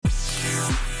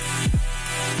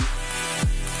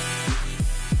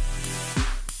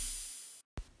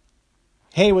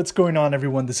Hey, what's going on,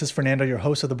 everyone? This is Fernando, your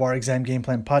host of the Bar Exam Game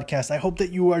Plan Podcast. I hope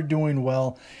that you are doing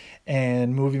well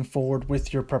and moving forward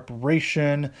with your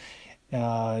preparation,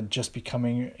 just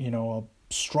becoming, a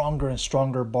stronger and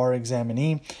stronger bar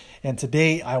examinee. And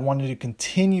today I wanted to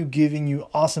continue giving you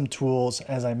awesome tools.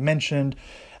 As I mentioned,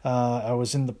 I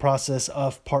was in the process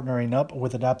of partnering up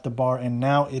with Adapt the Bar, and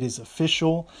now it is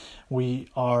official. We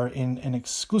are in an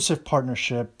exclusive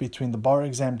partnership between the Bar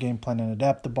Exam Game Plan and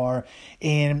Adapt the Bar,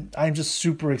 and I'm just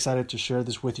super excited to share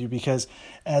this with you because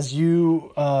as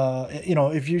you,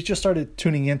 if you just started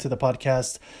tuning into the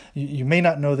podcast, you may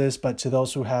not know this, but to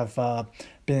those who have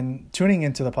been tuning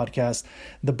into the podcast,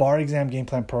 the Bar Exam Game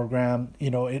Plan program,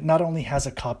 it not only has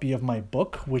a copy of my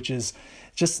book, which is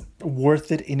just worth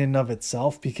it in and of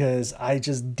itself because I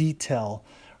just detail,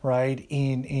 right,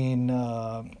 in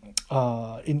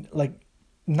like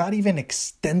not even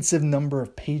extensive number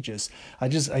of pages. I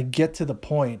get to the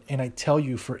point and I tell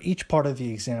you for each part of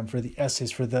the exam, for the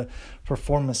essays, for the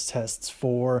performance tests,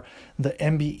 for the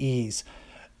MBEs,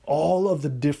 all of the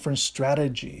different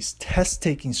strategies,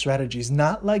 test-taking strategies,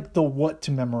 not like the what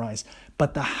to memorize,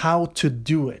 but the how to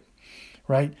do it.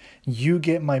 Right? You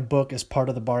get my book as part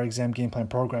of the Bar Exam Game Plan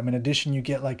program. In addition, you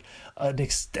get like an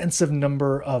extensive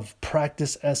number of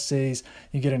practice essays.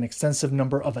 You get an extensive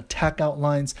number of attack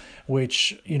outlines,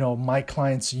 which, my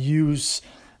clients use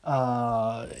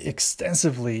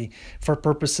extensively for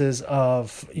purposes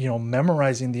of,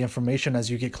 memorizing the information as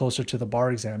you get closer to the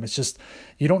bar exam. It's just,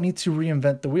 you don't need to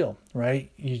reinvent the wheel, right?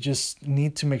 You just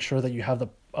need to make sure that you have the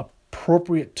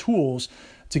appropriate tools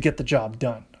to get the job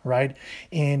done. Right?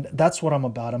 And that's what I'm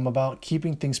about. I'm about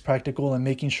keeping things practical and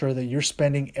making sure that you're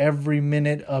spending every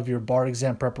minute of your bar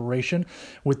exam preparation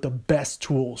with the best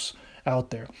tools out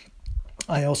there.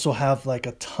 I also have like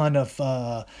a ton of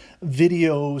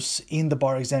videos in the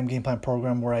Bar Exam Game Plan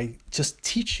program where I just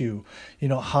teach you,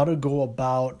 how to go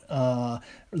about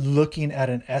looking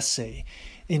at an essay.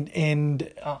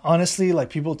 And honestly, like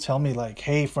people tell me like,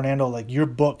 hey, Fernando, like your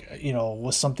book,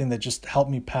 was something that just helped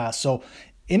me pass. So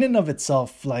in and of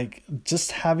itself, like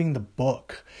just having the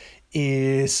book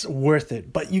is worth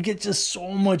it, but you get just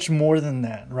so much more than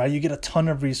that, right? You get a ton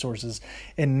of resources.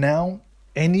 And now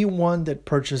anyone that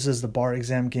purchases the Bar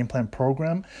Exam Game Plan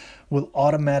program will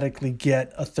automatically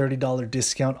get a $30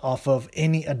 discount off of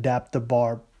any Adapt the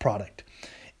Bar product.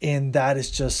 And that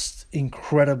is just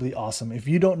incredibly awesome. If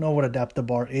you don't know what Adapt the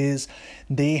Bar is,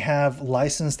 they have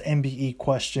licensed MBE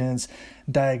questions,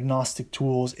 diagnostic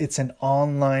tools. It's an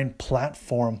online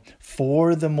platform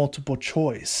for the multiple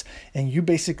choice. And you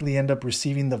basically end up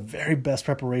receiving the very best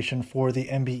preparation for the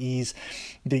MBEs.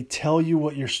 They tell you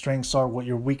what your strengths are, what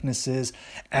your weakness is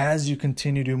as you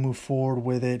continue to move forward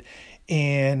with it.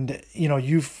 And,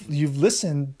 you've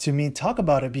listened to me talk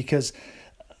about it because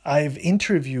I've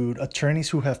interviewed attorneys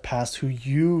who have passed who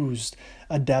used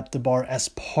Adapt the Bar as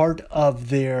part of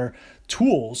their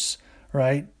tools,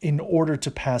 right, in order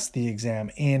to pass the exam.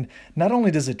 And not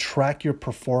only does it track your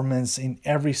performance in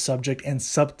every subject and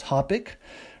subtopic,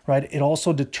 right, it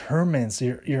also determines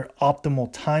your optimal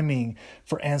timing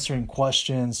for answering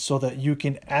questions so that you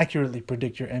can accurately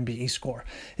predict your MBE score.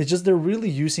 It's just they're really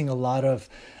using a lot of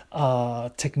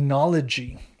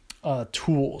technology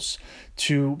tools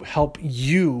to help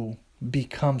you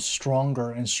become stronger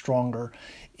and stronger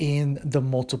in the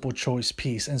multiple choice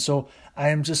piece. And so I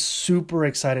am just super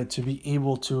excited to be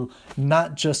able to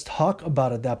not just talk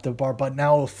about Adapt the Bar, but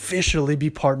now officially be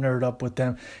partnered up with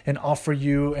them and offer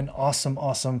you an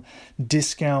awesome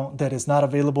discount that is not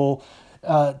available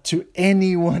to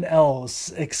anyone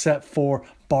else except for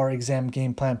Bar Exam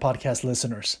Game Plan podcast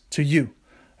listeners, to you.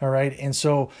 All right. And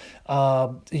so,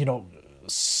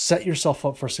 set yourself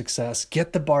up for success,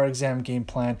 get the Bar Exam Game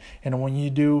Plan. And when you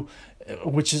do,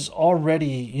 which is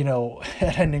already,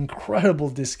 at an incredible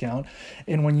discount.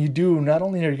 And when you do, not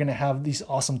only are you going to have these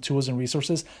awesome tools and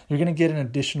resources, you're going to get an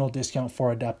additional discount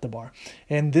for Adapt the Bar.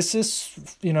 And this is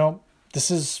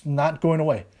not going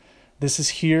away. This is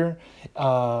here. We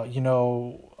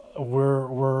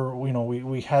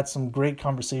had some great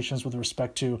conversations with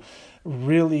respect to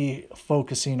really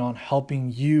focusing on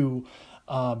helping you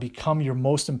become your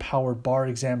most empowered bar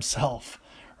exam self,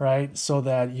 right? So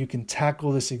that you can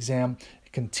tackle this exam,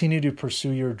 continue to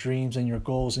pursue your dreams and your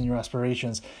goals and your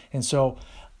aspirations. And so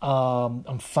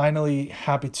I'm finally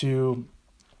happy to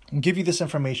give you this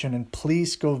information, and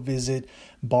please go visit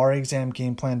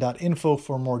barexamgameplan.info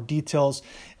for more details.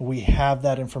 We have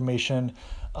that information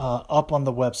up on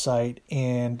the website,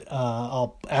 and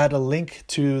I'll add a link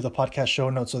to the podcast show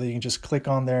notes so that you can just click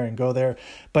on there and go there.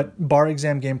 But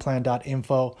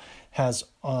barexamgameplan.info has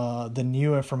the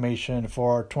new information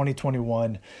for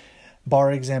 2021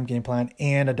 bar exam game plan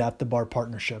and Adapt the Bar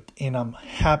partnership. And I'm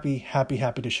happy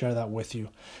to share that with you.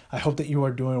 I hope that you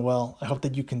are doing well. I hope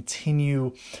that you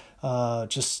continue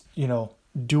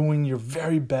doing your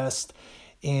very best.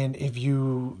 And if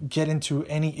you get into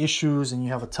any issues and you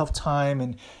have a tough time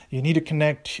and you need to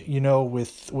connect,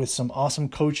 with some awesome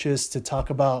coaches to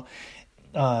talk about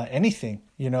anything,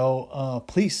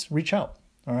 please reach out.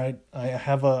 All right. I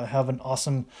have an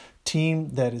awesome team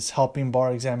that is helping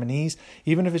bar examinees,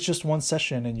 even if it's just one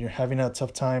session and you're having a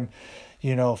tough time,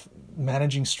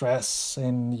 managing stress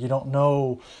and you don't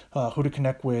know who to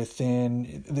connect with,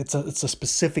 and it's a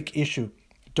specific issue.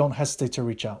 Don't hesitate to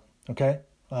reach out. Okay.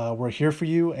 We're here for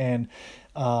you, and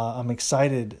I'm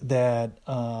excited that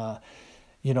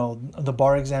the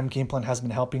bar exam game plan has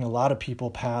been helping a lot of people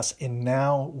pass, and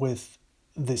now with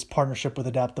this partnership with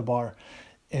Adapt the Bar,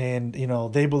 and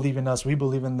they believe in us, we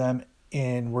believe in them,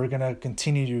 and we're gonna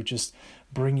continue to just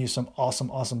bring you some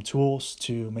awesome tools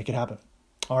to make it happen.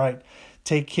 All right,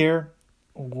 take care.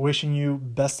 Wishing you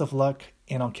best of luck,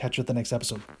 and I'll catch you at the next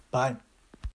episode. Bye.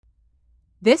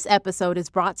 This episode is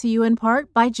brought to you in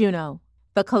part by Juno,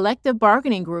 the collective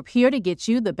bargaining group here to get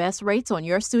you the best rates on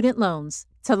your student loans.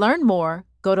 To learn more,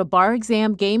 go to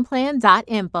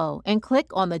barexamgameplan.info and click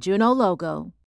on the Juno logo.